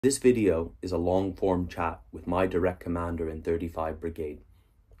This video is a long-form chat with my direct commander in 35 Brigade.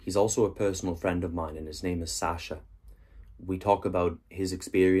 He's also a personal friend of mine and his name is Sasha. We talk about his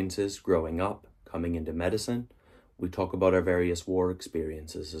experiences growing up, coming into medicine. We talk about our various war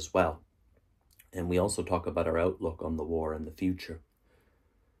experiences as well. And we also talk about our outlook on the war and the future.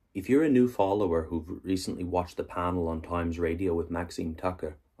 If you're a new follower who've recently watched the panel on Times Radio with Maxime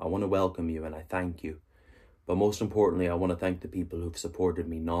Tucker, I want to welcome you and I thank you. But most importantly, I want to thank the people who've supported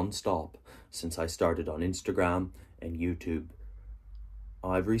me non-stop since I started on Instagram and YouTube.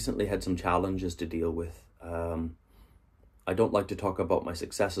 I've recently had some challenges to deal with. I don't like to talk about my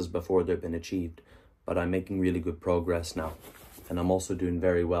successes before they've been achieved, but I'm making really good progress now. And I'm also doing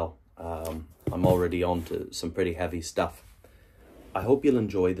very well. I'm already on to some pretty heavy stuff. I hope you'll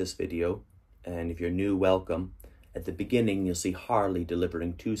enjoy this video. And if you're new, welcome. At the beginning, you'll see Harley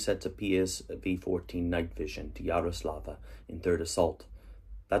delivering 2 sets of PSV-14 night vision to Yaroslava in 3rd Assault.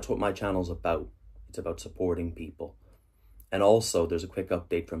 That's what my channel's about. It's about supporting people. And also, there's a quick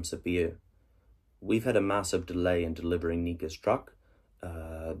update from Sibir. We've had a massive delay in delivering Nika's truck.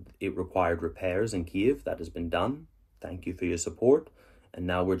 It required repairs in Kiev. That has been done. Thank you for your support. And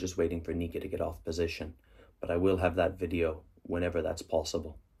now we're just waiting for Nika to get off position. But I will have that video whenever that's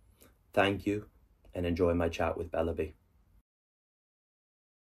possible. Thank you. And enjoy my chat with Bellaby.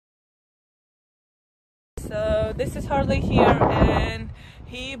 So this is Harley here, and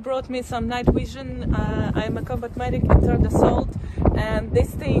he brought me some night vision. I'm a combat medic in 3rd Assault, and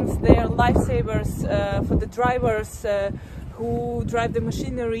these things, they are lifesavers for the drivers who drive the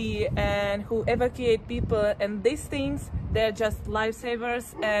machinery and who evacuate people. And these things, they're just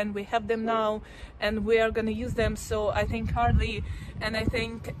lifesavers, and we have them now and we are going to use them. So I think Harley and I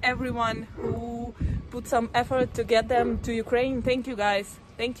think everyone who put some effort to get them to Ukraine. Thank you guys.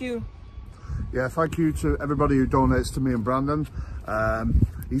 Thank you. Yeah, thank you to everybody who donates to me and Brandon.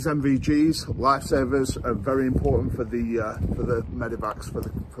 These MVGs, lifesavers, are very important for the medivacs,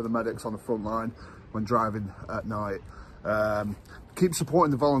 for the medics on the front line when driving at night. Keep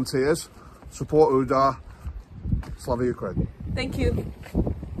supporting the volunteers. Support UDA. Slava Ukraine. Thank you.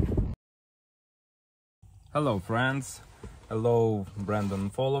 Hello friends, hello Brandon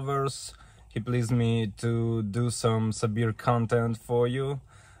followers. He pleased me to do some Sibir content for you.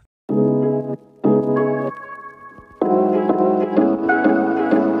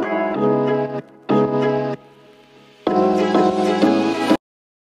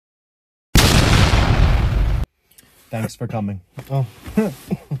 Thanks for coming. Oh.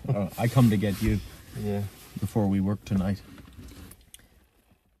 I come to get you. Yeah. Before we work tonight.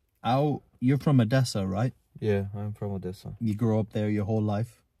 You're from Odessa, right? Yeah, I'm from Odessa. You grew up there your whole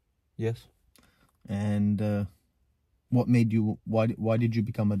life? Yes. And what made you, why did you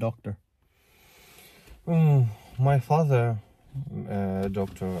become a doctor? My father, a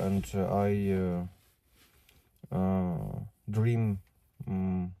doctor, and I dream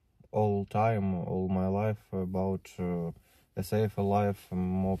all my life about a safer life,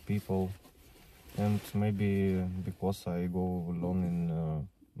 more people. And maybe because I go alone in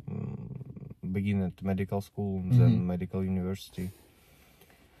begin at medical school and then medical university,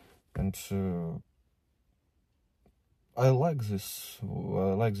 and I like this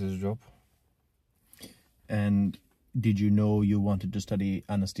job. And did you know you wanted to study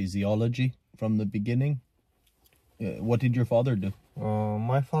anesthesiology from the beginning? What did your father do?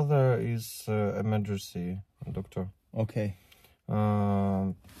 My father is emergency doctor. Okay.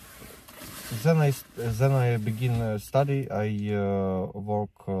 Then I begin study. I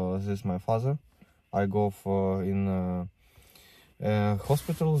work with my father. I go in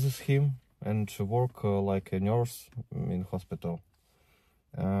hospital with him and work like a nurse in hospital.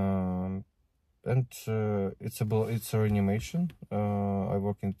 And it's a reanimation. I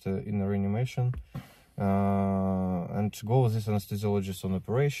work in a reanimation and go with this anesthesiologist on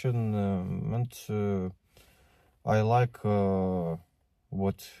operation. And I like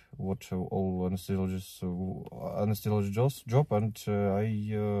what all anesthesiologist job, and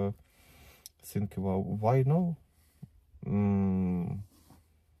I think about why no.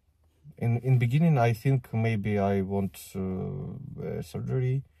 In beginning I think maybe I want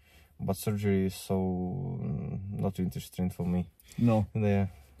surgery, but surgery is so not interesting for me. No. Yeah.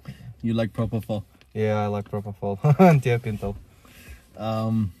 You like propofol? Yeah, I like propofol and Tiapintal.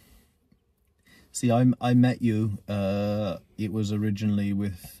 See, I met you, it was originally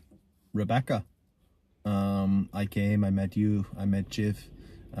with Rebecca. I came, I met you, I met Jiv,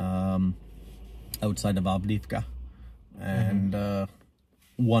 outside of Avdiivka. And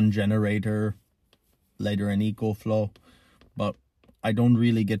one generator, later an EcoFlow. But I don't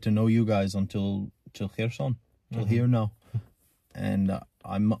really get to know you guys until Kherson, till here now. And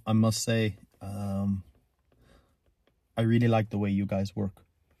I must say, I really like the way you guys work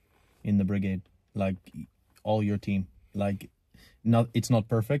in the brigade, like all your team. Like, it's not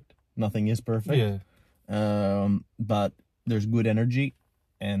perfect. Nothing is perfect. Yeah. But there's good energy,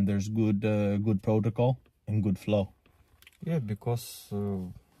 and there's good protocol and good flow. Yeah, because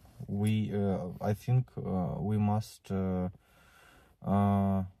I think we must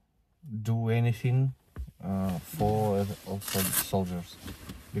do anything for also soldiers,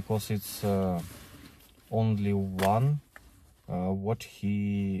 because it's only one what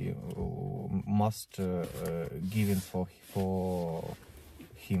he must give in for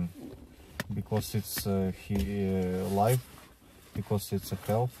him, because it's life, because it's a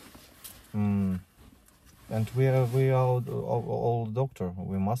health. And we are all doctor.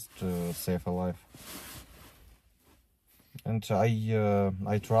 We must save a life. And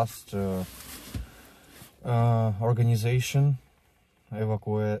I trust organization,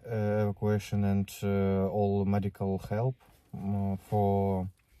 evacuation, and all medical help for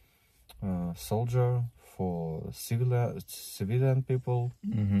soldier, for civilian people.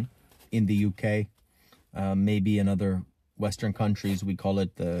 In the UK, maybe in other Western countries, we call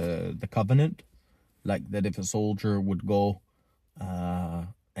it the covenant. Like that if a soldier would go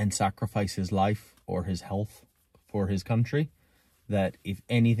and sacrifice his life or his health for his country, that if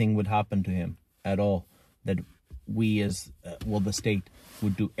anything would happen to him at all, that we as, the state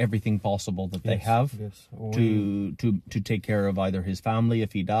would do everything possible that they have to take care of either his family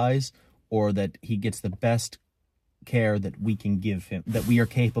if he dies, or that he gets the best care that we can give him, that we are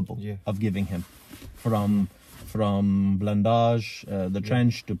capable of giving him, from blindage, the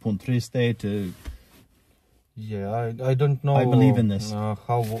trench, to Punt Triste, to... Yeah, I don't know. I believe in this.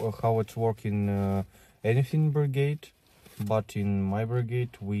 How it work in anything brigade, but in my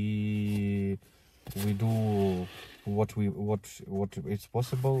brigade we do what it's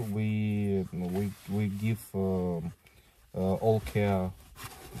possible. We give all care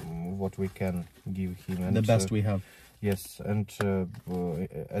what we can give him, and the best we have. Yes, and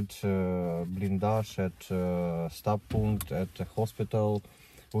at blindage, at stab punkt, at the hospital,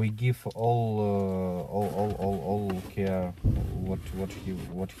 we give all care what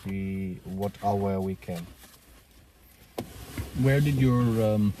hour we can. Where did your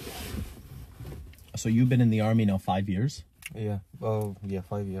so you've been in the army now 5 years? Yeah. 5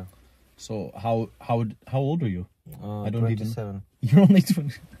 years. So how old are you? I don't 27. You're only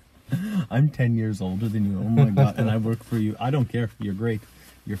 20. I'm 10 years older than you. Oh my God! And I work for you. I don't care. You're great.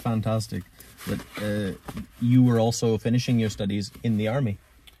 You're fantastic. But you were also finishing your studies in the army.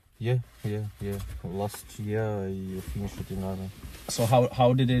 Yeah. Last year I finished it in army. So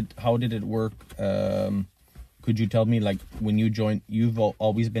how did it work? Could you tell me, like, when you joined, you've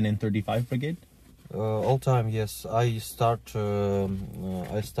always been in 35 Brigade? All time, yes. I start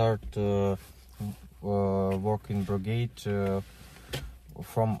working brigade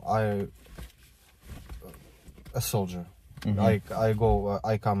from a soldier. I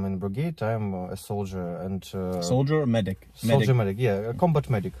come in brigade. I'm a soldier and soldier or medic? Soldier medic, yeah, a combat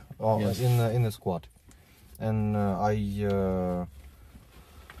medic. Yes. In a squad, and I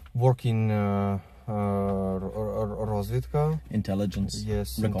work in разведка. Intelligence.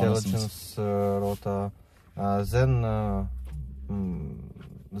 Yes, intelligence rota. Then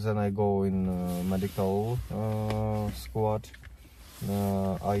I go in medical squad.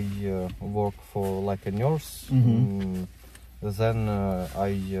 I work for like a nurse. Then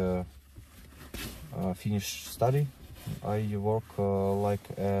I finish study. I work like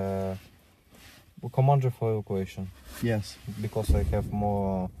a commander for evacuation. Yes, because I have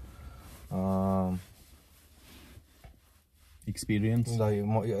more experience.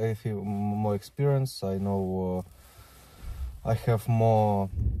 I feel more experience. I know. I have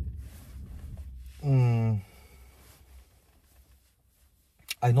more.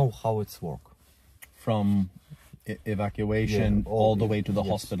 I know how it's work. From evacuation all the way to the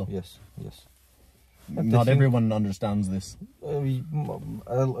hospital. Yes. Not everyone understands this. A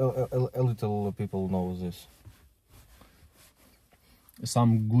little people know this.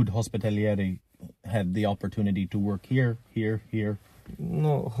 Some good hospitalieri had the opportunity to work here.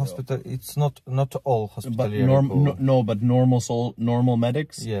 No, hospital. It's not all hospitalieri. But normal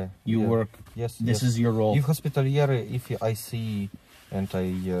medics. Yeah. You work. Yes. This is your role. If hospitalieri, if I see, and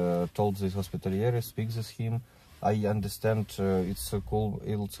I told this hospitalieri, speaks with him, I understand it's a cool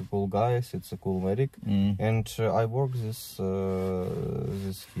guy, it's a cool medic, and I work this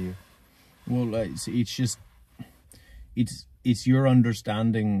here. Well, it's just it's your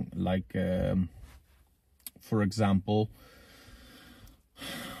understanding, like for example,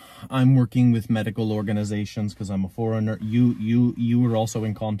 I'm working with medical organizations because I'm a foreigner. You were also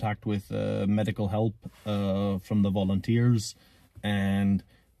in contact with medical help from the volunteers, and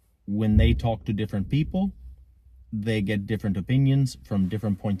when they talk to different people, they get different opinions from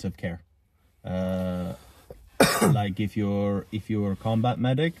different points of care. Like if you're a combat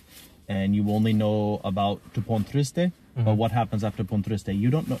medic and you only know about to Pont Triste, but what happens after Pont Triste, you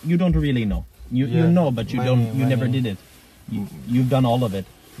don't know. You don't really know. You know, but you never did it. You've done all of it.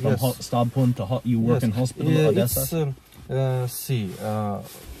 From Stabpunt to you work in hospital, Odessa.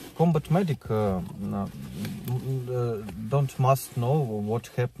 Combat medic don't must know what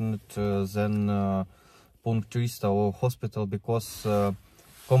happened then Pont Triste or hospital, because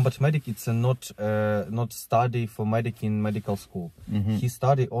combat medic it's not study for medic in medical school. He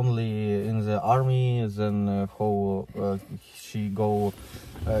study only in the army. Then how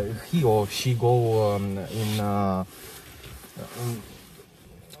he or she go in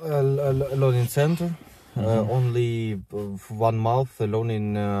learning center. Only 1 month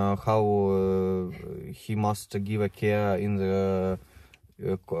learning how he must give a care in the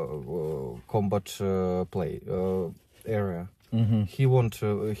combat area. He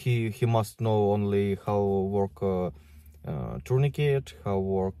must know only how work tourniquet, how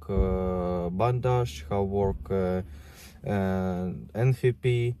work bandage, how work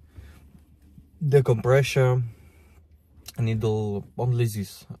NFP, decompression, needle, only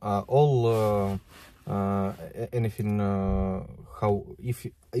this. All anything. How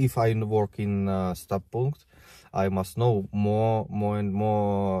if I work in Stabpunkt, I must know more and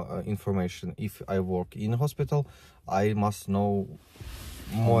more information. If I work in hospital, I must know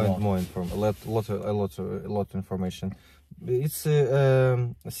more and more information. A lot information. It's a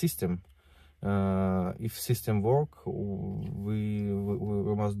system. If system work, we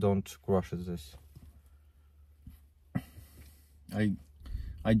must don't crush this.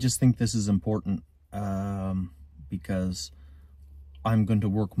 I just think this is important because I'm going to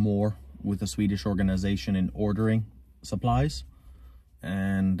work more with a Swedish organization in ordering supplies,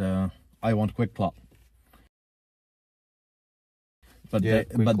 and I want quick plot. But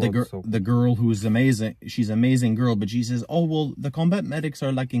the girl who's amazing, she's an amazing girl, but she says, oh, well, the combat medics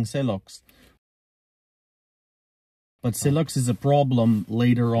are lacking Celox. But Celox is a problem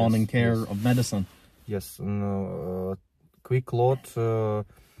later on in care of medicine. Yes, quick lot,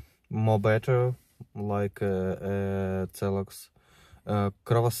 more better, like Celox.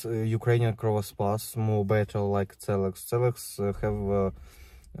 Ukrainian Krovospas, more better, like Celox. Celox have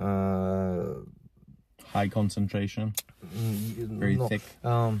high concentration, very thick.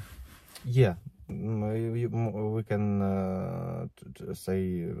 Yeah, we can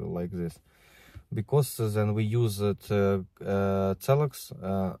say like this, because then we use it Celox,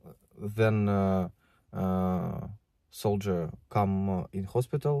 then soldier come in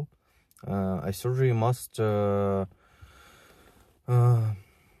hospital, a surgery must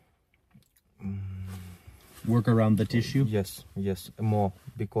work around the tissue. Yes, more,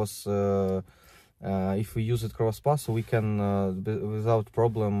 because if we use it Krovospas, we can without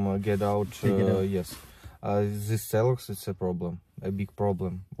problem get out. Yes, this Celox, it's a problem, a big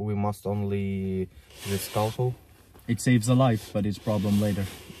problem. We must only the scalpel. It saves a life, but it's problem later.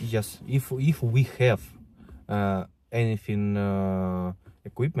 Yes, if we have anything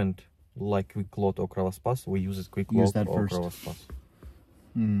equipment like quick lot or Krovospas, we use it quick lot or Krovospas.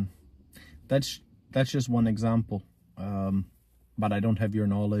 That's just one example, but I don't have your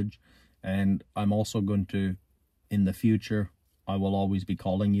knowledge, and I'm also going to, in the future, I will always be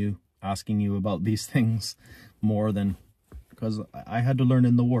calling you, asking you about these things more than, because I had to learn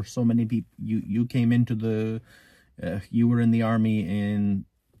in the war. So many people, you came into the, you were in the army in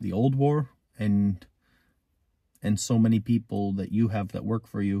the old war, and so many people that you have that work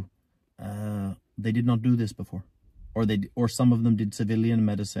for you, they did not do this before, or some of them did civilian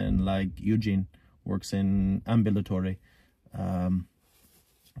medicine, like Eugene works in ambulatory.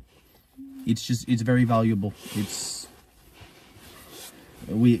 It's very valuable.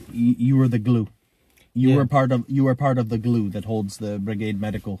 You were the glue. You were part of the glue that holds the brigade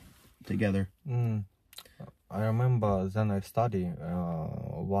medical together. I remember then I study,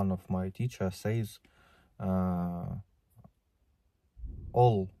 one of my teachers says,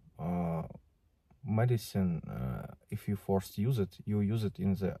 all medicine, if you forced use it, you use it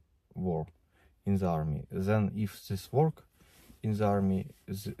in the war, in the army. Then if this work in the army,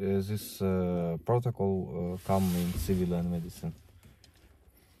 this protocol come in civilian medicine.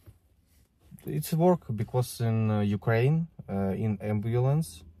 It's work because in Ukraine, in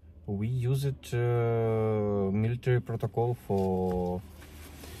ambulance, we use it military protocol for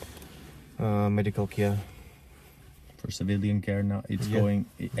medical care. for civilian care now. It's Yeah. going.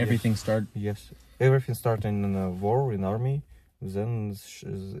 Everything start. Yes, everything started in war in army, then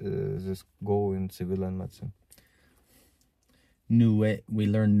this go in civilian medicine. We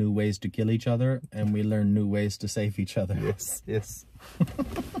learn new ways to kill each other, and we learn new ways to save each other. Yes, yes.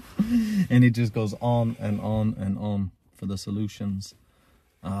 And it just goes on and on and on for the solutions.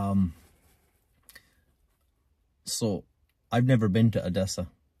 So I've never been to Odessa.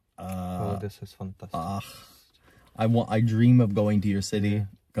 This is fantastic. I dream of going to your city,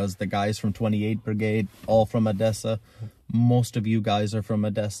 because the guys from 28 Brigade, all from Odessa. Most of you guys are from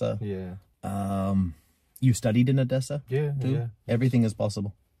Odessa. Yeah. You studied in Odessa? Yeah, too? yeah. Everything is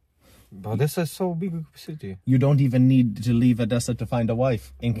possible. But Odessa is so big city. You don't even need to leave Odessa to find a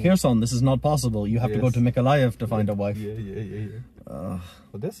wife. In Kherson, this is not possible. You have to go to Mykolaiv to find a wife. Yeah.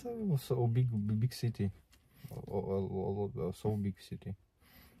 Odessa was so big city. So big city.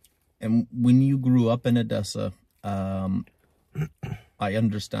 And when you grew up in Odessa, I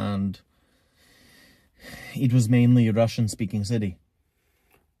understand it was mainly a Russian-speaking city.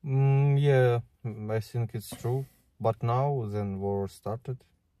 Yeah, I think it's true. But now, then war started.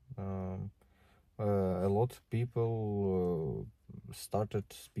 A lot of people started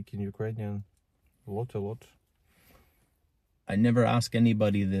speaking Ukrainian. A lot. I never ask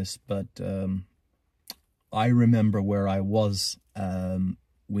anybody this, but I remember where I was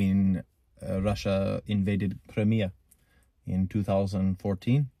when Russia invaded Crimea in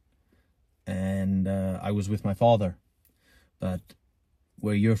 2014, and I was with my father. But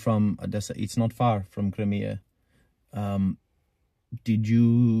where you're from, Odessa, it's not far from Crimea. Did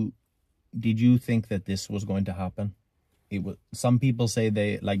you think that this was going to happen? It was. Some people say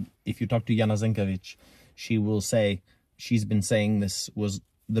they, like, if you talk to Yana Zenkovich, she will say, she's been saying this was,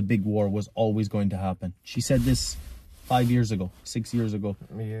 the big war was always going to happen. She said this 5 years ago, 6 years ago.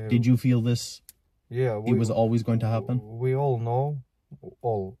 Yeah. Did you feel this? Yeah. It was always going to happen? We all know,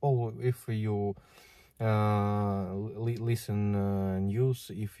 if you listen news,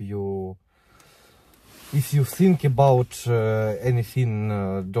 if you think about anything,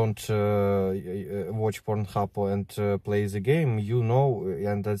 don't watch Pornhub and play the game, you know and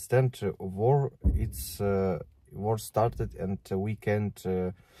understand war. War started, and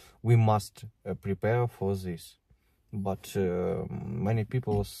we must prepare for this. But many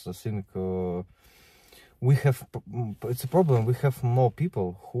people think it's a problem. We have more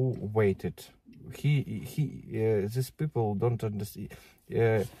people who waited. These people don't understand.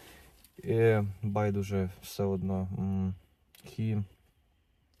 Байдуже все одно.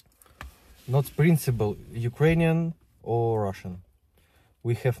 Not principle Ukrainian or Russian.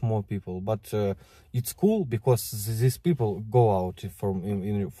 We have more people, but it's cool because these people go out from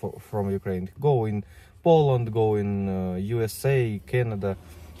Ukraine, go in Poland, go in USA, Canada.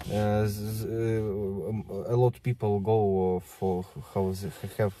 A lot of people go for how they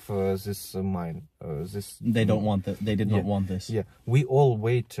have this mind. They don't want that. They did not want this. Yeah, we all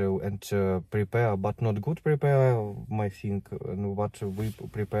wait and prepare, but not good prepare, I think. But we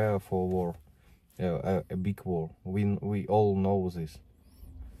prepare for war, a big war. We all know this,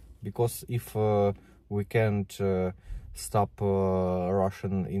 because if we can't stop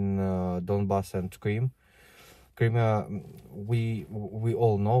Russian in Donbass and Crimea, we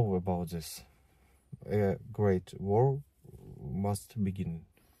all know about this. A great war must begin.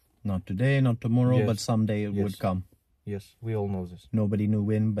 Not today, not tomorrow, Yes. but someday it would come. Yes, we all know this. Nobody knew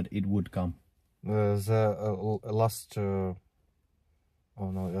when, but it would come. The last. Oh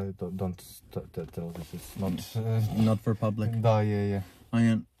no! I don't tell this. It's not. Not for public. Yeah.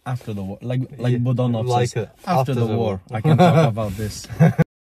 After the war, like Yeah, Budonov like, says, after the war, I can talk about this.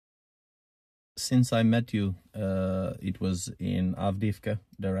 Since I met you, it was in Avdiivka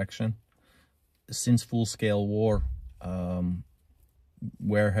direction. Since full-scale war,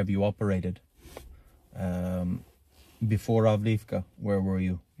 where have you operated? Before Avdiivka, where were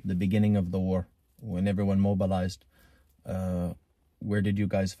you? The beginning of the war, when everyone mobilized. Where did you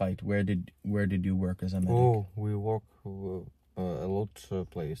guys fight? Where did you work as a medic? Oh, we work a lot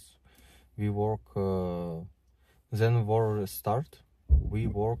place. We work. Then war start. We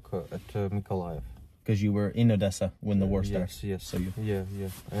work at Mykolaiv. Because you were in Odessa when the war started. Yes. So you... Yeah.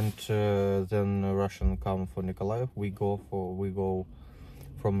 And then Russian come for Mykolaiv. We go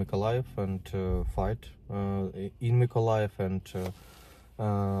from Mykolaiv and fight in Mykolaiv and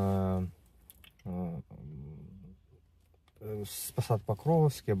Spasat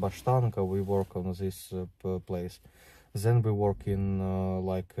Pokrovsky, Bashtanka. We work on this place. Then we work in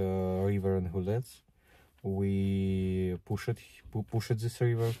river in Hulets. We push it this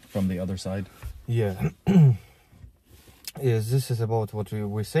river From the other side? Yeah. Yes, this is about what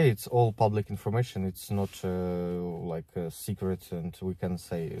we say. It's all public information. It's not like a secret, and we can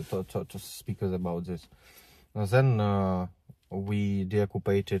say to speak about this. Then we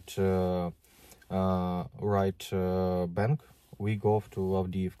deoccupied right bank. We go to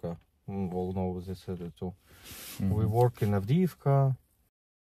Avdiivka. All know this too. We work in Avdiivka.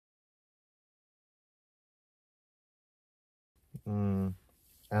 And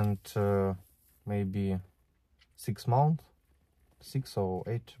maybe 6 months, 6 or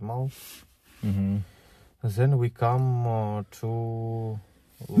 8 months. Then we come to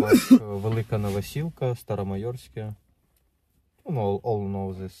like Velika Novosilka, Staromayorske. All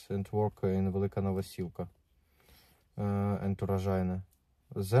know this, and work in Velika Novosilka and Urozhaine.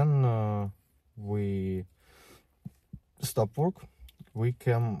 Then we stop work. We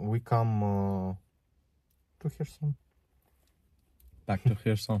come to Kherson. Back to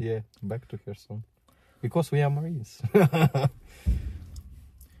Kherson. Yeah, back to Kherson. Because we are Marines.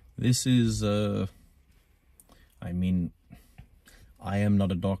 This is, I mean, I am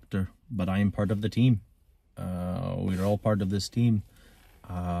not a doctor, but I am part of the team. We're all part of this team.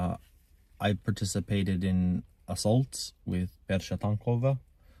 I participated in assaults with Persha Tankova.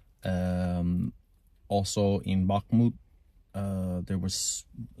 Also in Bakhmut. There was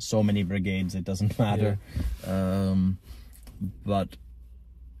so many brigades, it doesn't matter. Yeah. But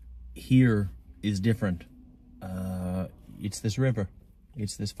here is different. It's this river.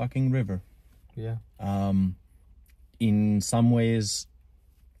 It's this fucking river. Yeah. In some ways,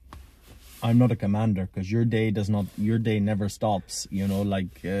 I'm not a commander, because your day never stops. You know,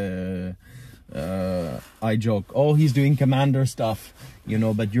 like I joke, oh, he's doing commander stuff, you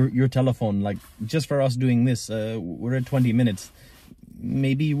know, but your telephone, like just for us doing this, we're at 20 minutes.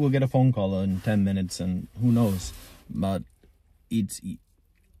 Maybe we'll get a phone call in 10 minutes, and who knows. But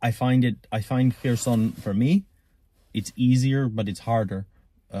I find Kherson, for me, it's easier, but it's harder,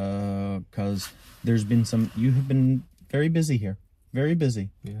 because there's been you have been very busy here, very busy.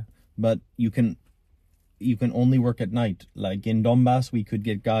 Yeah. But you can only work at night. Like in Donbass, we could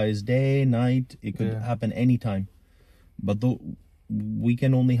get guys day, night. It could happen anytime. But we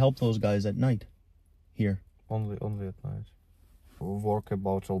can only help those guys at night here. Only at night. We work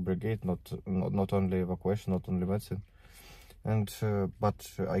about all brigade, not only evacuation, not only medicine. And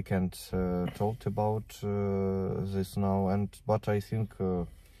but I can't talk about this now. But I think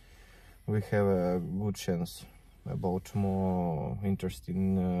we have a good chance about more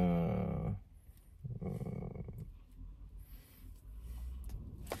interesting.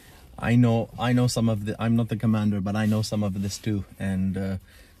 I know some of the. I'm not the commander, but I know some of this too. And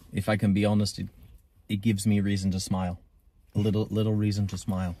if I can be honest, it gives me reason to smile, a little reason to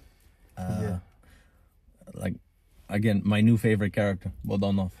smile. Like again, my new favorite character,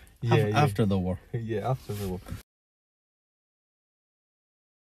 Bodonov. After the war. Yeah, after the war.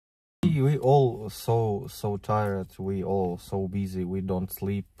 We all so tired. We all so busy. We don't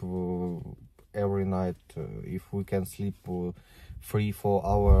sleep every night. If we can sleep 3-4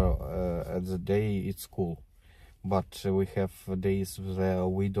 hours at the day, it's cool. But we have days where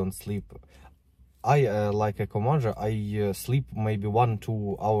we don't sleep. I like a commander. I sleep maybe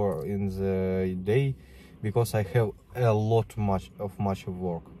 1-2 hours in the day, because I have a lot much of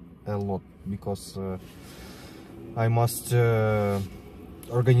work. A lot, because I must.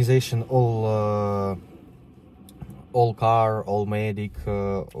 Organization, all car, all medic,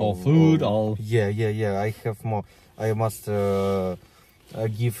 all food, all yeah. I have more. I must give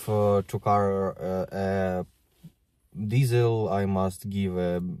to car diesel. I must give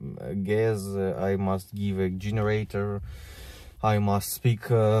gas. I must give a generator. I must speak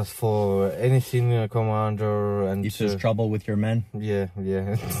for anything, commander. And if there's trouble with your men, yeah.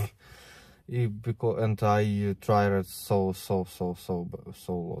 And I tried it so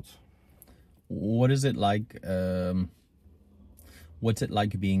lot. What is it like? What's it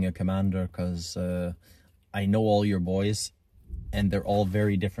like being a commander? Because I know all your boys, and they're all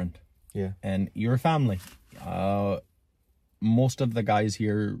very different. Yeah. And you're a family. Most of the guys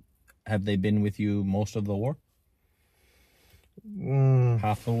here, have they been with you most of the war?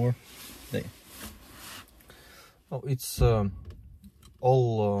 Half the war? Oh, it's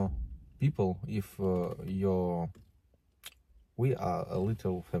all. People, if we are a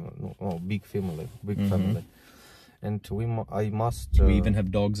little family, big family, family, and I must. We even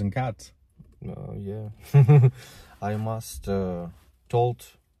have dogs and cats. Yeah, I must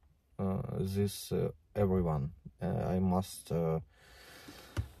told this everyone. I must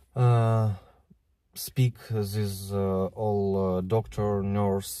speak this all doctor,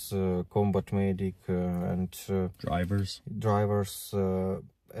 nurse, combat medic, and drivers.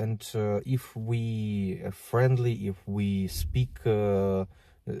 and if we friendly, if we speak our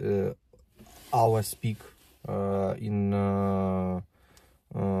speak in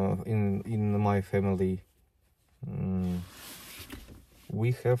my family,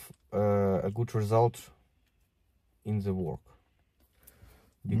 we have a good result in the work,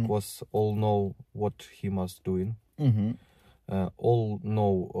 because all know what he must do. All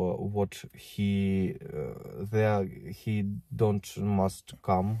know what he there he don't must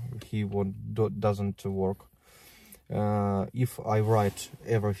come, he doesn't work. If I write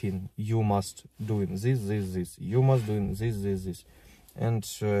everything, you must do this, you must do this, and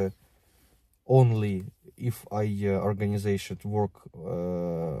only if I organization work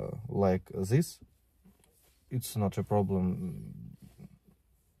like this, it's not a problem.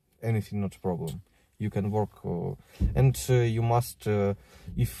 Anything not a problem. You can work, and you must,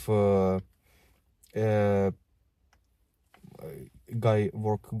 if guy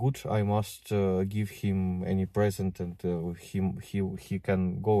work good, I must give him any present, and he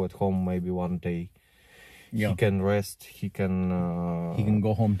can go at home maybe one day. Yeah. He can rest. He can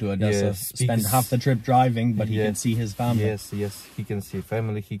go home to Odessa, spend half the trip driving, but he can see his family. Yes, he can see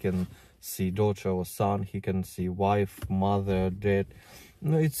family. He can see daughter or son. He can see wife, mother, dad.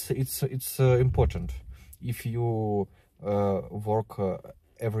 No, it's important. If you work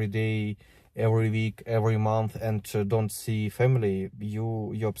every day, every week, every month, and don't see family,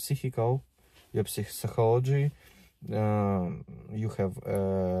 your psychology, you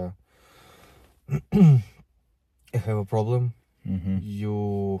have have a problem.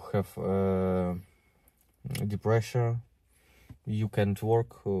 You have depression. You can't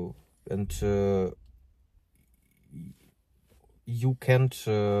work, and you can't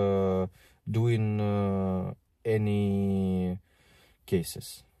do in any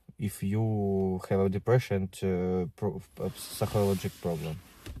cases if you have a depression, a psychological problem.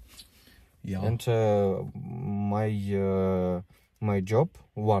 Yeah. And my job,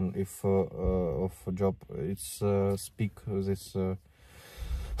 one of job, it's speak this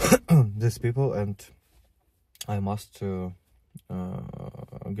these people, and I must get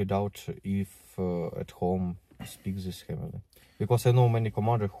out if at home speak this family, because I know many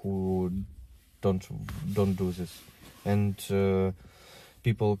commanders who don't do this, and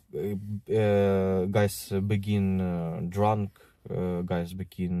people guys begin drunk, guys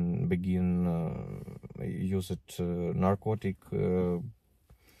begin use it narcotic.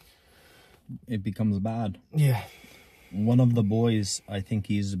 It becomes bad. Yeah. One of the boys, I think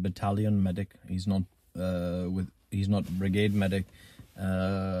he's a battalion medic. He's not he's not brigade medic.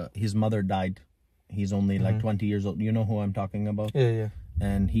 His mother died. He's only like 20 years old. You know who I'm talking about? Yeah.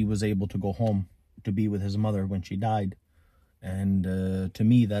 And he was able to go home to be with his mother when she died. And to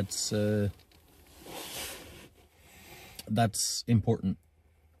me, that's important.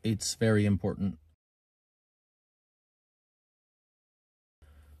 It's very important.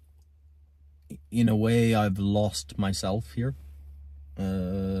 In a way, I've lost myself here.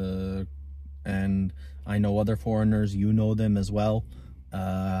 And I know other foreigners, you know them as well.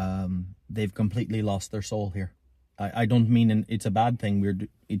 They've completely lost their soul here. I don't mean it's a bad thing.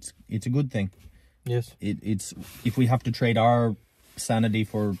 It's a good thing. Yes. It's if we have to trade our sanity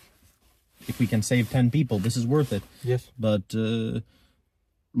for, if we can save 10 people, this is worth it. Yes. But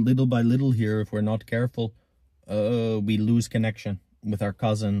little by little here, if we're not careful, we lose connection with our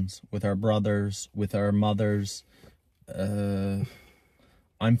cousins, with our brothers, with our mothers. I'm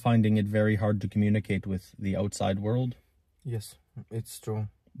finding it very hard to communicate with the outside world. Yes, it's true.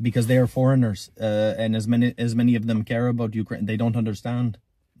 Because they are foreigners, and as many of them care about Ukraine, they don't understand.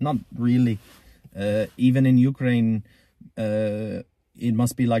 Not really. Even in Ukraine, it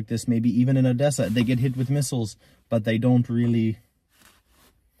must be like this. Maybe even in Odessa, they get hit with missiles, but they don't really.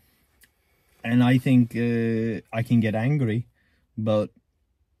 And I think I can get angry, but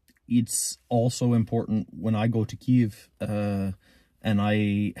it's also important when I go to Kyiv and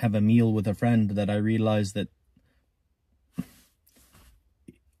I have a meal with a friend that I realize that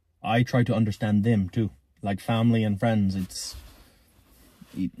I try to understand them too, like family and friends. It's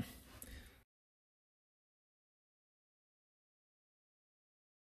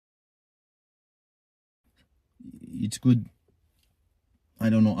good. I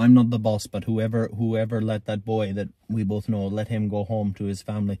don't know, I'm not the boss, but whoever let that boy that we both know, let him go home to his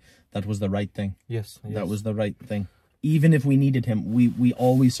family, that was the right thing. Yes. That was the right thing. Even if we needed him, we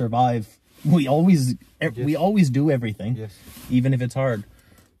always survive. We always do everything. Yes. Even if it's hard.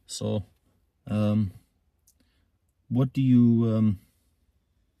 So, what do you,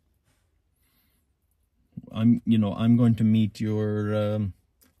 I'm going to meet your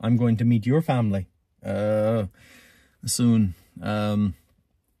family, soon.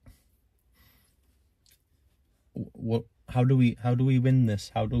 what? How do we win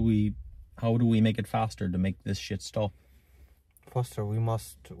this? How do we make it faster to make this shit stop? Faster, we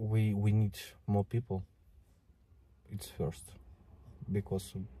need more people. It's first,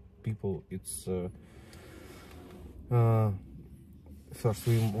 because people, it's first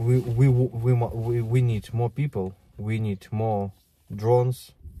we need more people. We need more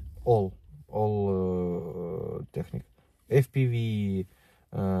drones, all technique, FPV,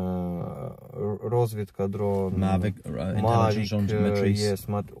 разведка drone, Mavic, intelligence metrics. Yes,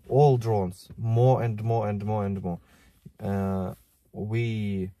 all drones, more and more and more and more.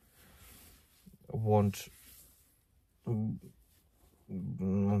 We want.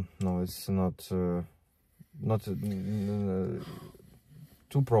 No, it's not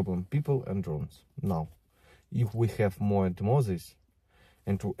two problem: people and drones. Now, if we have more and more this,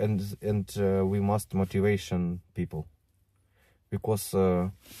 and we must motivation people, because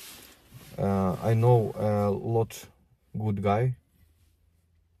I know a lot good guy,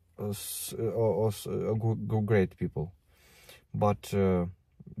 great people, but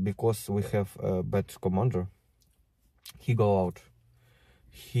because we have a bad commander, he go out.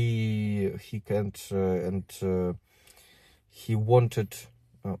 He can't and he wanted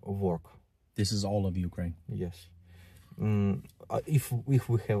work. This is all of Ukraine. Yes. If we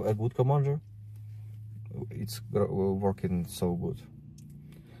have a good commander, it's working so good.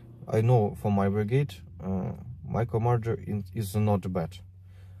 I know for my brigade, my commander is not bad.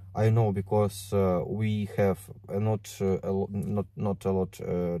 I know because we have not a lot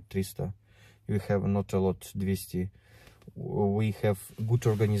 300. We have not a lot 200. We have good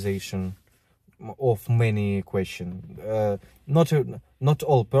organization of many questions. Not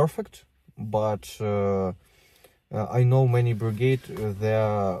all perfect, but I know many brigade they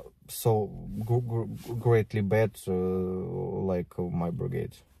are so greatly bad like my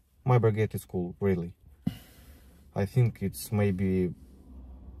brigade. My brigade is cool, really. I think it's maybe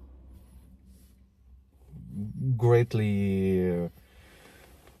greatly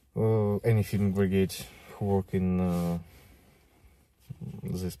anything brigade who work in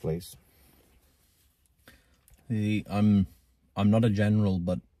this place. I'm not a general,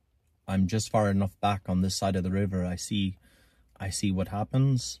 but I'm just far enough back on this side of the river. I see what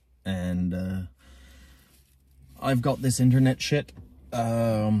happens, and I've got this internet shit.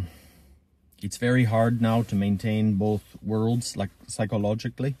 It's very hard now to maintain both worlds, like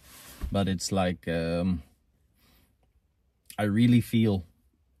psychologically, but it's like I really feel,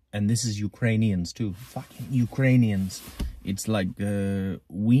 and this is Ukrainians too, fucking Ukrainians. It's like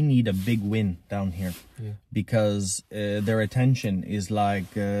we need a big win down here, yeah. Because their attention is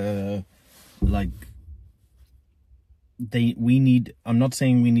like we need. I'm not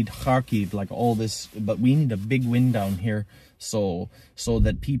saying we need Kharkiv, like all this, but we need a big win down here, so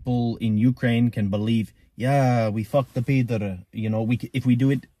that people in Ukraine can believe, yeah, we fucked the Peter. You know, if we do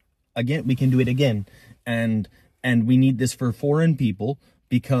it again, we can do it again, and we need this for foreign people,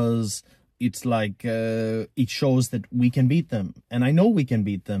 because it's like it shows that we can beat them, and I know we can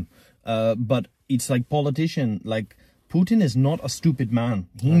beat them. But it's like politician, like Putin is not a stupid man.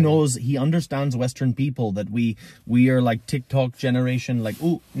 He knows, he understands Western people, that we are like TikTok generation. Like,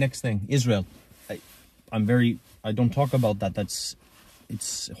 oh, next thing, Israel. I don't talk about that. It's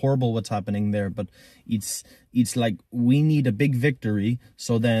horrible what's happening there. But it's like we need a big victory,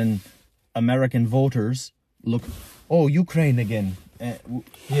 so then American voters look, oh, Ukraine again.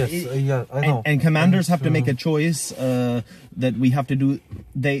 Yes, yeah, I know. And commanders have to make a choice that we have to do.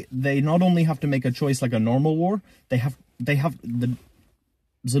 They not only have to make a choice like a normal war. They have the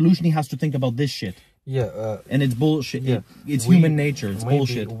Zelensky has to think about this shit. Yeah, and it's bullshit. Yeah, it's human nature. It's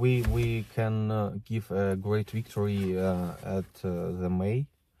bullshit. We can give a great victory at the May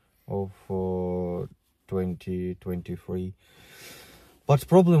of 2023. But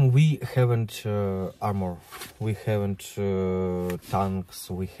problem, we haven't armor, we haven't tanks,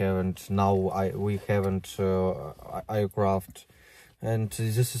 we haven't aircraft, and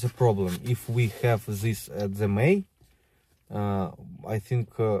this is a problem. If we have this at the May, I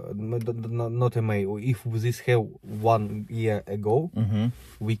think not a May. If this have 1 year ago,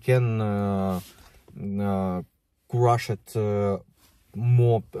 we can crush it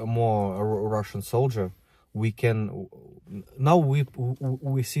more Russian soldier. We can. Now we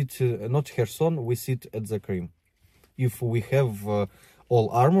sit not Kherson, we sit at the Crimea. If we have all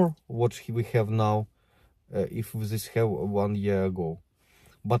armor, what we have now, if this have 1 year ago,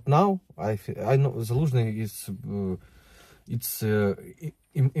 but now I know Zelensky is it's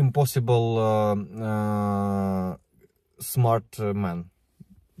impossible smart man.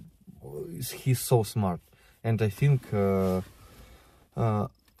 He's so smart, and I think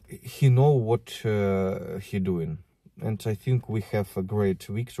he know what he doing. and I think we have a great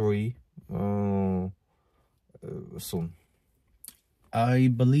victory soon. I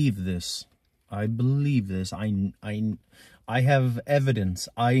believe this. I believe this. I have evidence.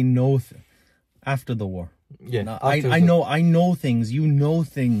 I know after the war. Yeah, Now, after I know things. You know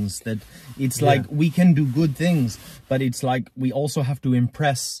things that it's like we can do good things, but it's like we also have to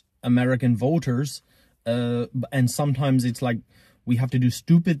impress American voters, and sometimes it's like we have to do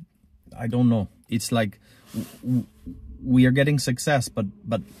stupid. I don't know. It's like we are getting success, but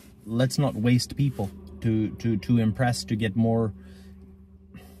let's not waste people to impress, to get more.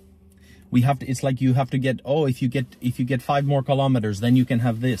 We have to. It's like you have to get. Oh, if you get 5 more kilometers, then you can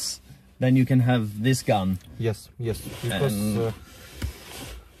have this. Then you can have this gun. Yes, because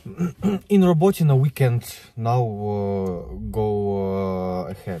in Robotina we can't now go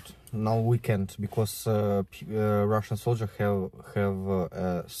ahead. Now we can't, because Russian soldiers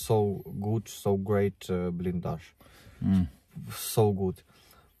have so good, so great blindage, so good.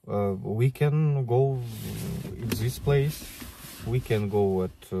 We can go in this place. We can go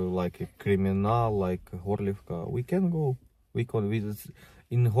at like a Criminal, like Horlivka. We can go. We can visit.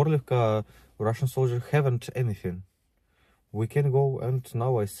 In Horlivka, Russian soldiers haven't anything. We can go, and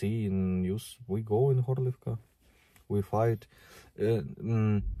now I see in news we go in Horlivka. We fight.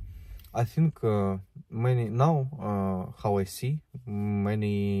 I think many now, how I see,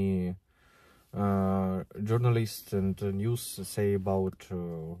 many journalists and news say about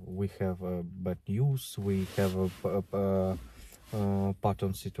we have bad news, we have a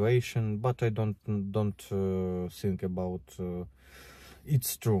pattern situation, but I don't think about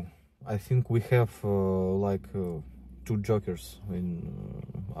it's true. I think we have like 2 jokers in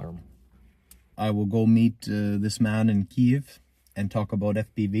arm. I will go meet this man in Kiev and talk about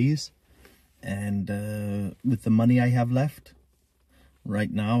FPVs, and with the money I have left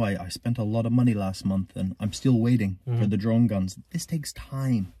right now, I spent a lot of money last month, and I'm still waiting for the drone guns. This takes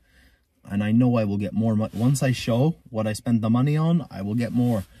time, and I know I will get more money once I show what I spent the money on. I will get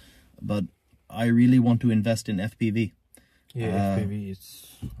more, but I really want to invest in FPV. Yeah, FPV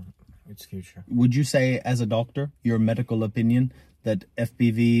it's future. Would you say, as a doctor, your medical opinion, that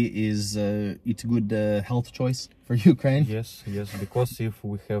FPV is it's a good health choice for Ukraine? Yes, because if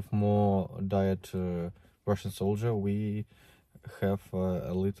we have more diet Russian soldier, we have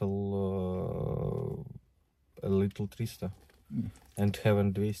a little 300 and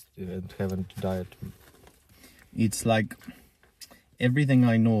haven't diet. It's like everything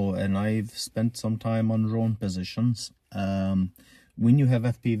I know, and I've spent some time on drone positions. When you have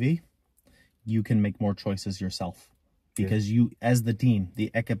FPV, you can make more choices yourself, because you, as the team, the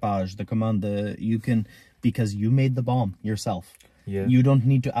equipage, the command, you can, because you made the bomb yourself. Yeah. You don't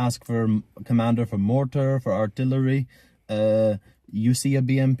need to ask for a commander for mortar, for artillery. You see a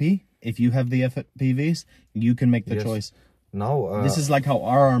BMP, if you have the FPVs, you can make the choice. Now this is like how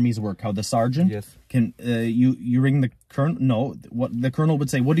our armies work. How the sergeant can you ring the colonel? No, what the colonel would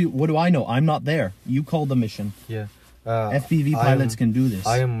say. What do I know? I'm not there. You call the mission. Yeah. FPV pilots can do this.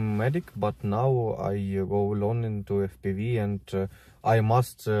 I am medic, but now I go alone into FPV, and I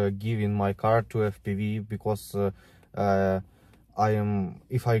must give in my car to FPV, because I am.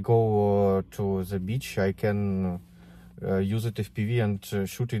 If I go to the beach, I can use it FPV and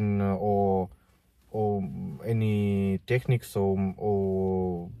shoot in or any techniques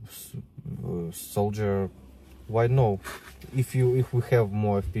or soldier. Why no? If we have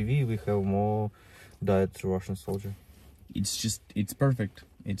more FPV, we have more diet Russian soldier. It's perfect.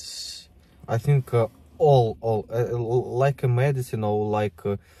 I think all like a medicine or like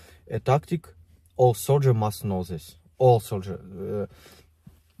a tactic, all soldier must know this. All soldier.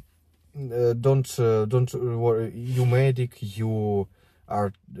 Don't worry. You medic. You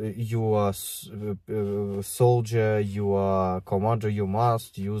are soldier. You are commander. You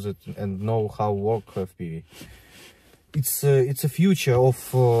must use it and know how work FPV. It's a future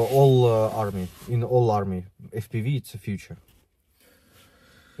of all army. In all army, FPV it's a future.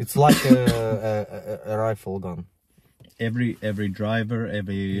 It's like a rifle gun. Every driver,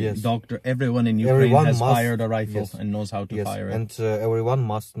 every doctor, everyone in Ukraine has fired a rifle and knows how to fire it. And everyone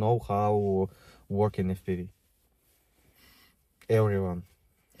must know how work in FPV. Everyone.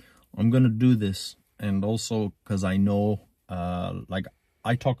 I'm gonna do this, and also because I know, like,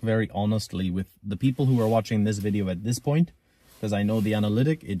 I talk very honestly with the people who are watching this video at this point, because I know the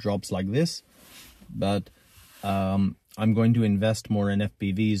analytic, it drops like this, but I'm going to invest more in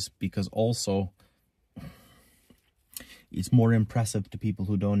FPVs, because also it's more impressive to people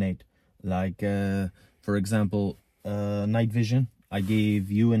who donate. Like, for example, night vision. I gave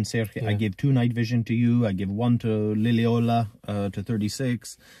you and Sergei, I gave 2 night vision to you. I give 1 to Liliola, to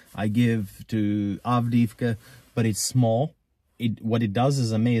 36. I give to Avdivka, but it's small. What it does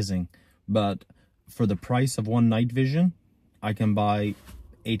is amazing. But for the price of 1 night vision, I can buy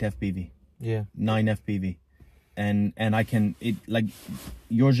 8 FPV. Yeah. 9 FPV. And I can, like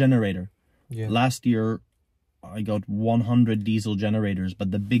your generator. Yeah. Last year, I got 100 diesel generators,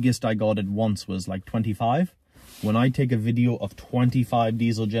 but the biggest I got at once was like 25. When I take a video of 25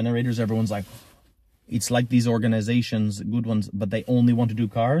 diesel generators, everyone's like, it's like these organizations, good ones, but they only want to do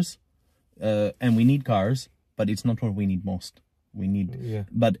cars. And we need cars, but it's not what we need most. We need,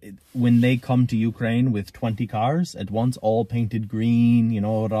 but when they come to Ukraine with 20 cars at once, all painted green, you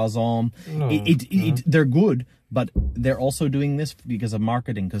know, Razom, they're good, but they're also doing this because of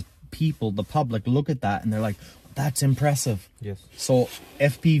marketing, because people, the public, look at that and they're like, that's impressive. Yes. So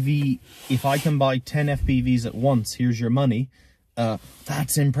FPV, if I can buy 10 FPVs at once, here's your money,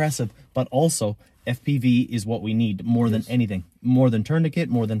 that's impressive. But also, FPV is what we need more than anything. More than tourniquet,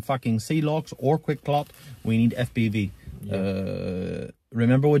 more than fucking C-locks or quick clot, we need FPV.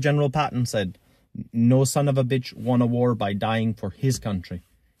 Remember what General Patton said? No son of a bitch won a war by dying for his country.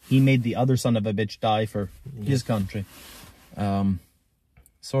 He made the other son of a bitch die for his country.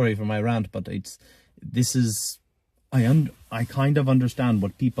 Sorry for my rant, but I kind of understand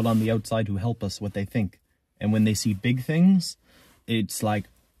what people on the outside who help us, what they think. And when they see big things, it's like,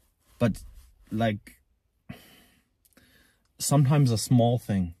 but like sometimes a small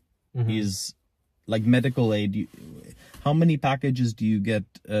thing is like medical aid. How many packages do you get?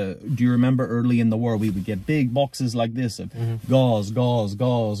 Do you remember early in the war we would get big boxes like this of gauze. Yeah,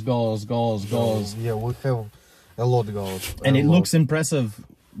 we have a lot of gauze. And it looks impressive,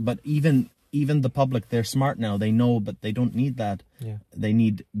 but even the public, they're smart now. They know, but they don't need that. Yeah. They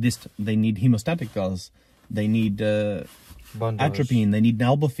need this. They need hemostatic gauze. They need atropine. They need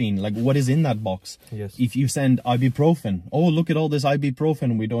nalbuphine. Like, what is in that box? Yes. If you send ibuprofen, oh, look at all this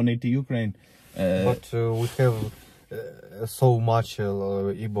ibuprofen we donate to Ukraine. But we have so much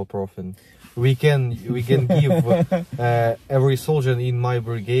ibuprofen. We can give every soldier in my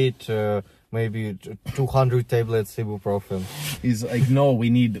brigade maybe 200 tablets ibuprofen. He's like, no, we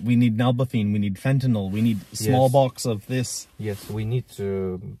need nalbuphine, we need fentanyl, we need small box of this. Yes, we need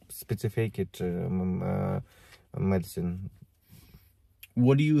specific medicine.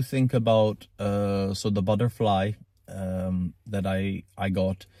 What do you think about so the butterfly that I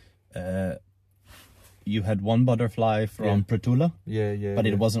got? You had 1 butterfly from Pratula, but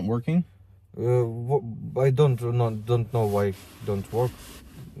it wasn't working. I don't know why it don't work.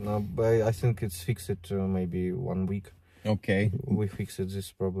 No, but I think it's fixed maybe 1 week. Okay, we fixed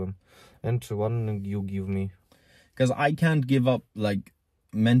this problem, and 1 you give me. Because I can't give up, like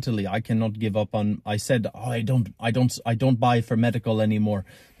mentally. I cannot give up on. I said, oh, I don't buy for medical anymore.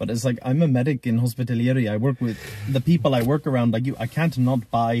 But it's like, I'm a medic in hospitalieri. I work with the people I work around. Like you, I can't not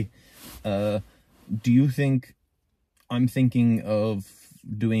buy. Do you think I'm thinking of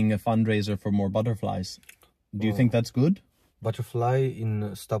doing a fundraiser for more butterflies? Do you think that's good? Butterfly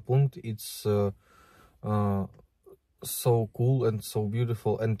in Stapunkt, it's so cool and so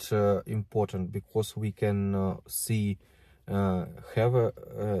beautiful and important, because we can see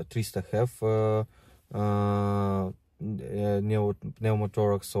Trista have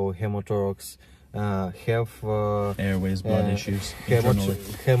pneumothorax or hemothorax, have airways, blood issues,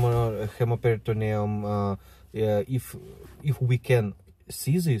 hemoperitoneum. If we can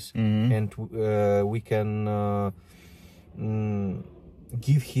see this and we can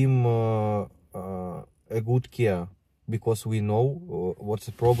give him a good care, because we know what's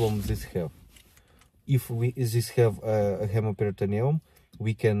the problem this have. If this have a hemoperitoneum,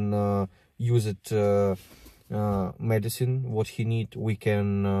 we can use it medicine what he need. We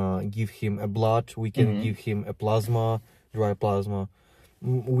can give him a blood. We can give him a plasma, dry plasma.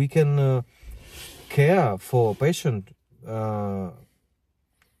 We can care for patient.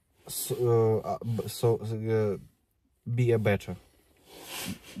 Be a better.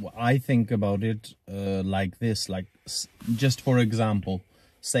 I think about it like this, like just for example,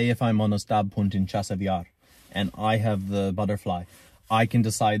 say if I'm on a stab hunt in Chasiv Yar and I have the butterfly, I can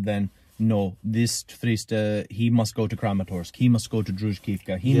decide then, no, this Trista, he must go to Kramatorsk, he must go to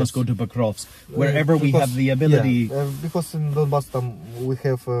Druzhkivka, he must go to Pokrovsk, wherever we have the ability. Because in Donbass we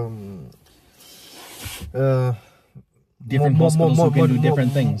have different hospitals who can do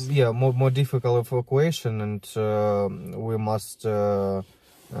different things. Yeah, more difficult evacuation, and we must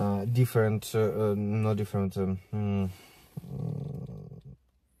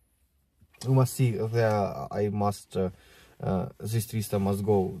we must see there. This Trista must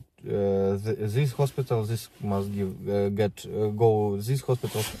go this hospital, this must give go this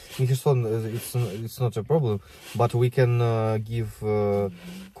hospital. In Kherson, it's not a problem, but we can give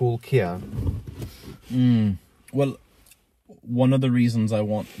cool care. Well, one of the reasons I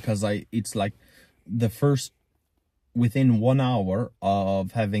want, because it's like the first, within 1 hour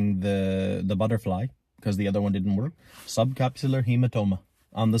of having the butterfly, because the other one didn't work, subcapsular hematoma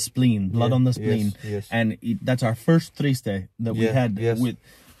on the spleen, blood on the spleen. Yes. And that's our first 3 stay that we had with,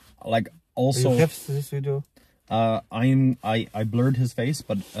 like, also. You have this video? I blurred his face,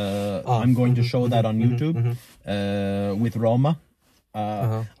 but I'm going to show that on YouTube with Roma.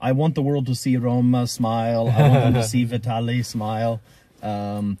 I want the world to see Roma smile. I want them to see Vitaly smile.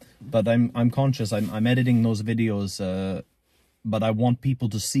 But I'm conscious. I'm editing those videos, but I want people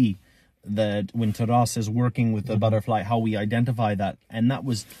to see that when Taras is working with the butterfly, how we identify that. And that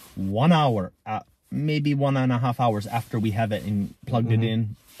was 1 hour, maybe 1.5 hours after we have it and plugged it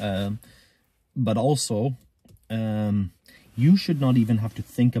in. But also, you should not even have to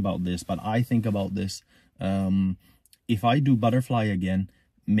think about this, but I think about this. If I do butterfly again,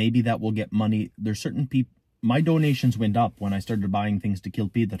 maybe that will get money. There's certain people, my donations went up when I started buying things to kill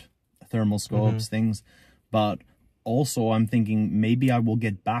Peter, thermal scopes, things. But also I'm thinking maybe I will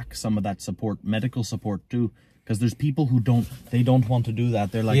get back some of that support, medical support too. Because there's people who don't want to do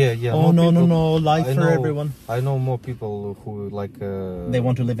that. They're like, oh, no, life for everyone. I know more people who like... they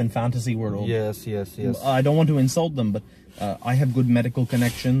want to live in fantasy world. Yes. I don't want to insult them, but I have good medical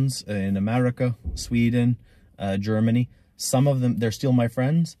connections in America, Sweden, Germany. Some of them, they're still my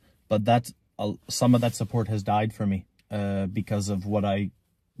friends, but some of that support has died for me because of what I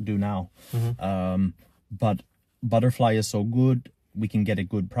do now. But butterfly is so good. We can get at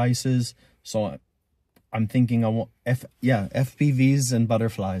good prices. So I'm thinking I want FPVs and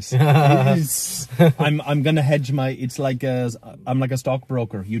butterflies. I'm gonna hedge my. It's like I'm like a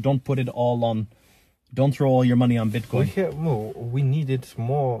stockbroker. You don't put it all on. Don't throw all your money on Bitcoin. We needed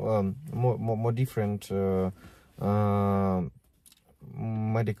more different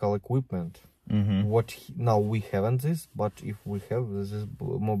medical equipment. Now we haven't this, but if we have this is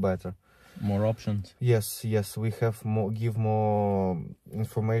more better. More options. Yes, we have give more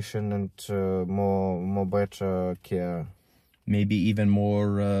information and more better care. Maybe even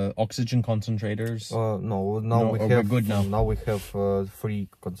more oxygen concentrators. No, now we have. We're good now. Now we have free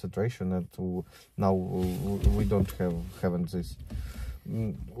concentration, and now we don't haven't this.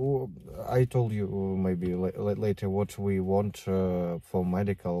 I told you maybe later what we want for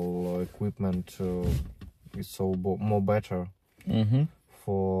medical equipment. Is so more better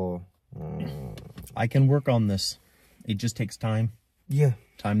for. I can work on this. It just takes time. Yeah.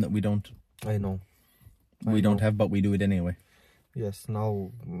 Time that we don't. I know. We don't have, but we do it anyway. Yes.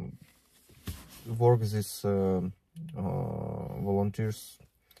 Now work this volunteers.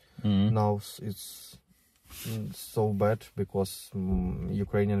 Now it's so bad because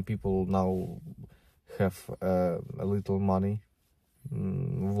Ukrainian people now have a little money.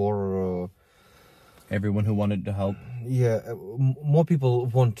 War. Everyone who wanted to help. Yeah, more people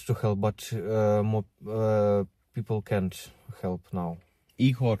want to help, but more people can't help now.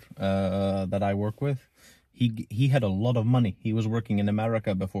 Igor, that I work with, he had a lot of money. He was working in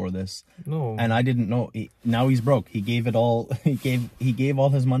America before this. No, and I didn't know. Now he's broke. He gave it all. He gave all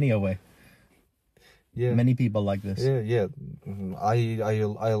his money away. Yeah, many people like this. Yeah. I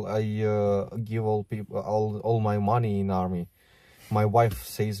give all my money in army. My wife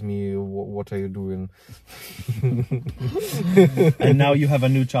says me, what are you doing? And now you have a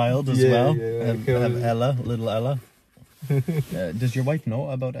new child as well. Yeah, have Ella, little Ella. Does your wife know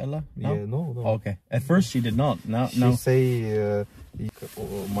about Ella? No? Yeah, no. Okay. At first she did not. Now she say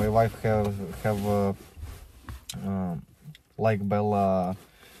my wife have like Bella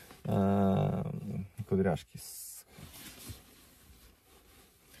кудряшки.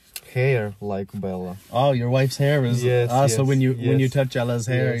 Hair like Bella. Oh, your wife's hair is. Yes. So when you touch Ella's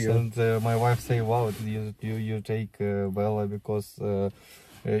hair, and my wife say, "Wow, you take Bella because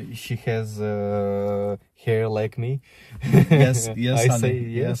she has hair like me." Yes. I honey. say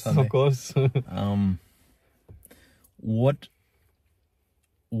yes, of course. What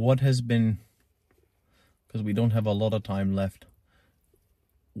has been? Because we don't have a lot of time left.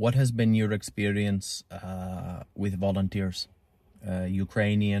 What has been your experience with volunteers?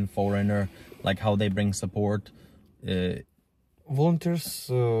 Ukrainian, foreigner, like how they bring support. Volunteers,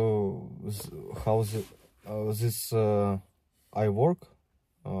 how this I work,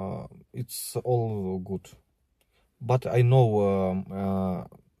 it's all good. But I know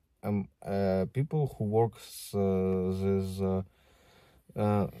people who works this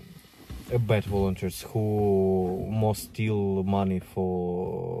bad volunteers who must steal money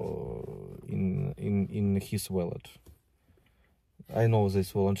for in his wallet. I know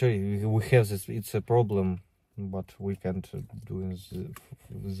this volunteer. We have this. It's a problem, but we can't do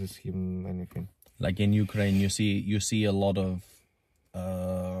this him anything. Like in Ukraine, you see a lot of.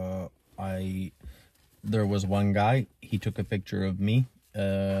 There was one guy. He took a picture of me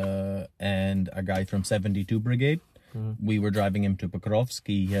and a guy from 72 Brigade. We were driving him to Pokrovsk.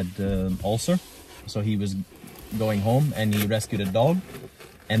 He had ulcer, so he was going home, and he rescued a dog.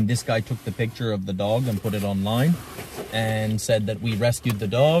 And this guy took the picture of the dog and put it online and said that we rescued the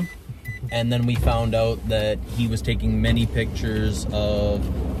dog. And then we found out that he was taking many pictures of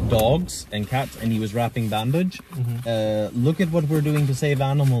dogs and cats, and he was wrapping bandage. Look at what we're doing to save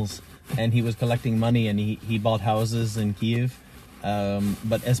animals. And he was collecting money, and he bought houses in Kiev.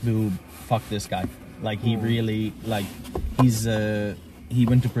 But SBU fucked this guy. Like, he really, like, he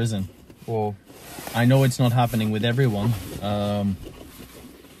went to prison. Oh. I know it's not happening with everyone.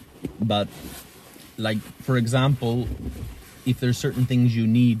 But, like, for example, if there's certain things you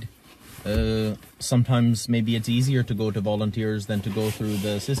need, sometimes maybe it's easier to go to volunteers than to go through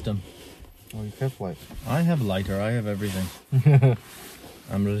the system. Oh, you have light. I have lighter, I have everything.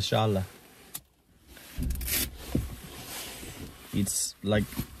 I'm Rishala. It's like,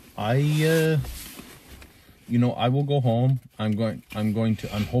 you know, I will go home.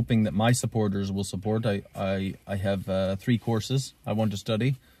 I'm hoping that my supporters will support. I have 3 courses I want to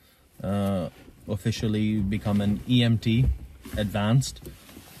study. Officially become an EMT, advanced,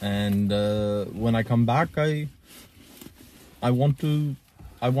 and when I come back, I want to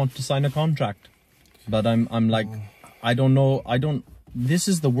sign a contract, but I'm like, I don't know. This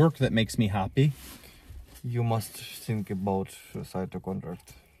is the work that makes me happy. You must think about sign a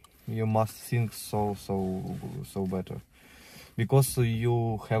contract. You must think so better, because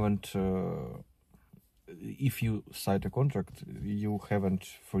you haven't. If you sign a contract, you haven't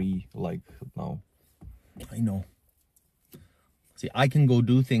free like now. I know. See, I can go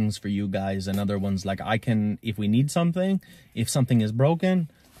do things for you guys and other ones. Like, I can, if we need something, if something is broken,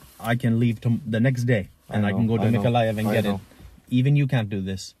 I can leave the next day and I can go to Nikolaev and get it. Even you can't do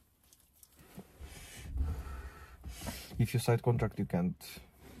this. If you sign contract, you can't.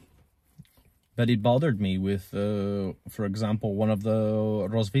 But it bothered me with, for example, one of the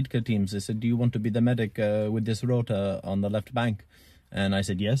Rozvidka teams. They said, do you want to be the medic with this rota on the left bank? And I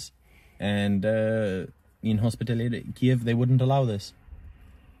said, yes. And in hospital Kiev, they wouldn't allow this.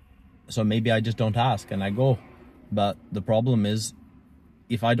 So maybe I just don't ask and I go. But the problem is,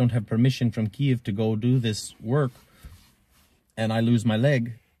 if I don't have permission from Kiev to go do this work and I lose my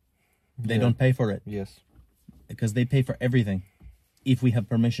leg, they don't pay for it. Yes. Because they pay for everything if we have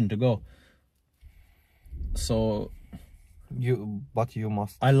permission to go. So but you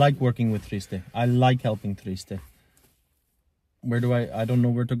must. I like working with Triste. I like helping Triste. Where do I don't know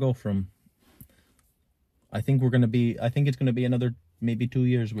where to go from. I think it's gonna be another maybe 2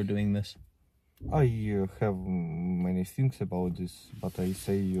 years we're doing this. I have many things about this, but I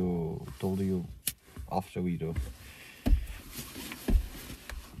told you after video.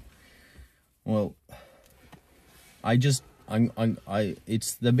 Well, it's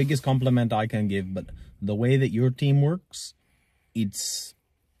the biggest compliment I can give, but the way that your team works, it's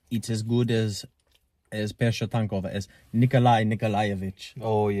as good as Pesha Tankova, as Nikolai Nikolaevich.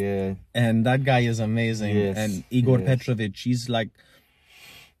 Oh yeah. And that guy is amazing. Yes. And Igor Petrovich,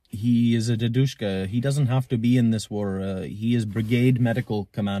 he is a dedushka. He doesn't have to be in this war. He is brigade medical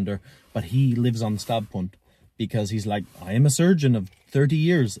commander, but he lives on Stabpunt because he's like, I am a surgeon of 30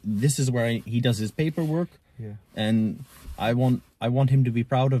 years. This is where he does his paperwork. Yeah. And I want him to be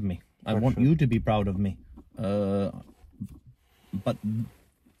proud of me. I want you to be proud of me. But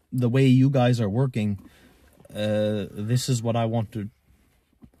the way you guys are working, this is what I want to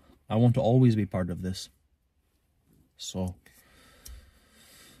always be part of this. So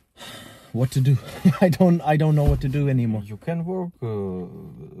what to do? I don't know what to do anymore. You can work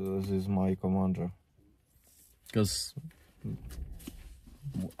this my commander. Because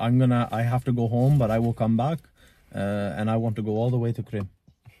I have to go home, but I will come back, and I want to go all the way to Crimea.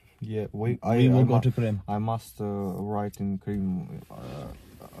 Yeah, we will go to Crimea. I must write in Crimea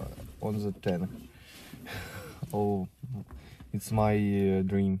on the 10th. Oh, it's my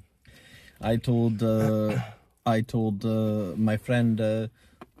dream. I told my friend,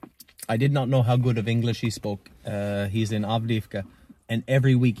 I did not know how good of English he spoke. He's in Avdiivka, and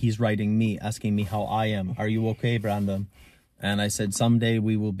every week he's writing me, asking me how I am. Are you okay, Brandon? And I said, someday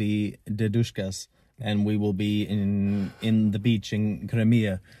we will be dedushkas, and we will be in the beach in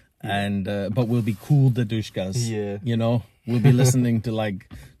Crimea. And but we'll be cool dedushkas. Yeah. You know, we'll be listening to like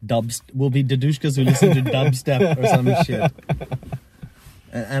we'll be dedushkas who listen to dubstep or some shit.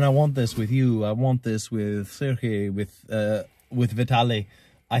 And I want this with you. I want this with Sergey, with Vitaly.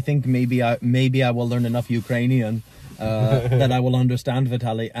 I think maybe I will learn enough Ukrainian that I will understand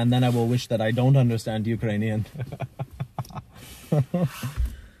Vitaly, and then I will wish that I don't understand Ukrainian.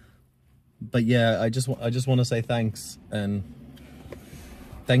 But yeah, I just want to say thanks, and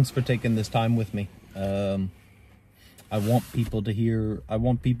thanks for taking this time with me. I want people to hear. I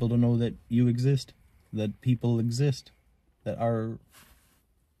want people to know that you exist, that people exist, that are.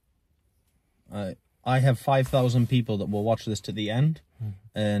 I have 5,000 people that will watch this to the end,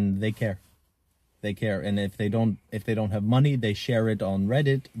 and they care. They care, and if they don't have money, they share it on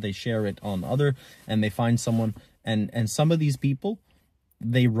Reddit, they share it on and they find someone. And some of these people,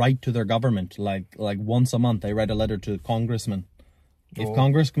 they write to their government like once a month. They write a letter to congressman. If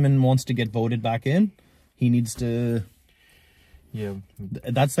congressman wants to get voted back in, he needs to. Yeah,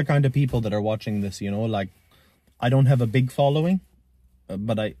 that's the kind of people that are watching this. You know, like I don't have a big following.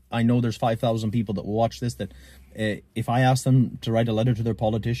 But I know there's 5,000 people that will watch this, that if I ask them to write a letter to their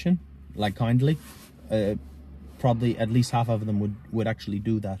politician, like kindly, probably at least half of them would actually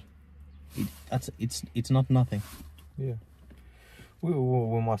do that. It's not nothing. Yeah, we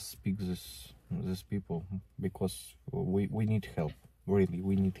must speak this people, because we need help. Really,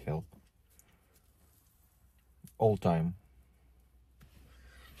 we need help all time.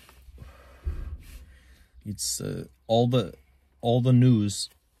 It's all the news,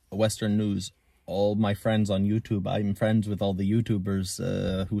 Western news, all my friends on YouTube. I'm friends with all the YouTubers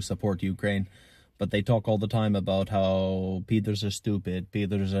who support Ukraine, but they talk all the time about how Peters are stupid.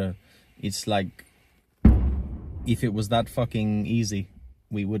 Peters are. It's like, if it was that fucking easy,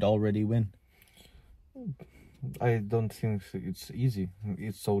 we would already win. I don't think it's easy.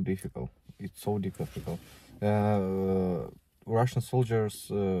 It's so difficult. It's so difficult. Russian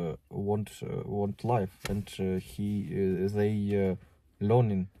soldiers want life, and they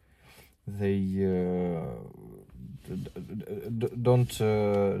learning. They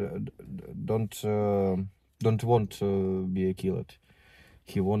don't want to be killed.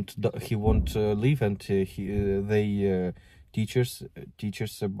 He won't live, and they teachers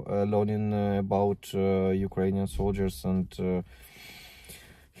learning about Ukrainian soldiers, and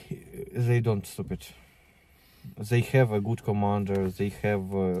they don't stop it. They have a good commander. They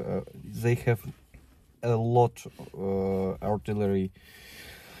have a lot artillery.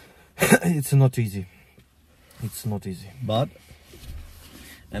 It's not easy. It's not easy. But,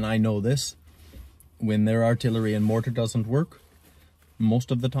 and I know this, when their artillery and mortar doesn't work, most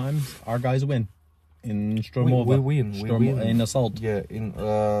of the times our guys win. In Sturmova, we win. In assault. Yeah, in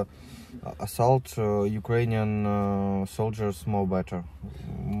assault, Ukrainian soldiers more better,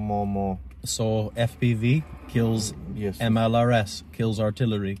 more. So FPV kills MLRS, kills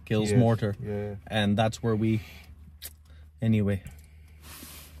artillery, kills mortar, and that's where we. Anyway,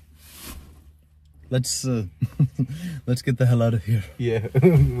 let's get the hell out of here. Yeah,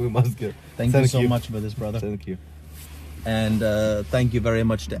 we must go. Thank you so much for this, brother. Thank you. And thank you very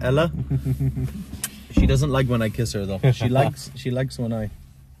much to Ella. She doesn't like when I kiss her though. She likes when I.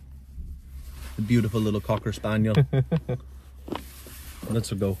 The beautiful little Cocker Spaniel.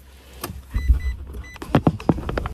 Let's go.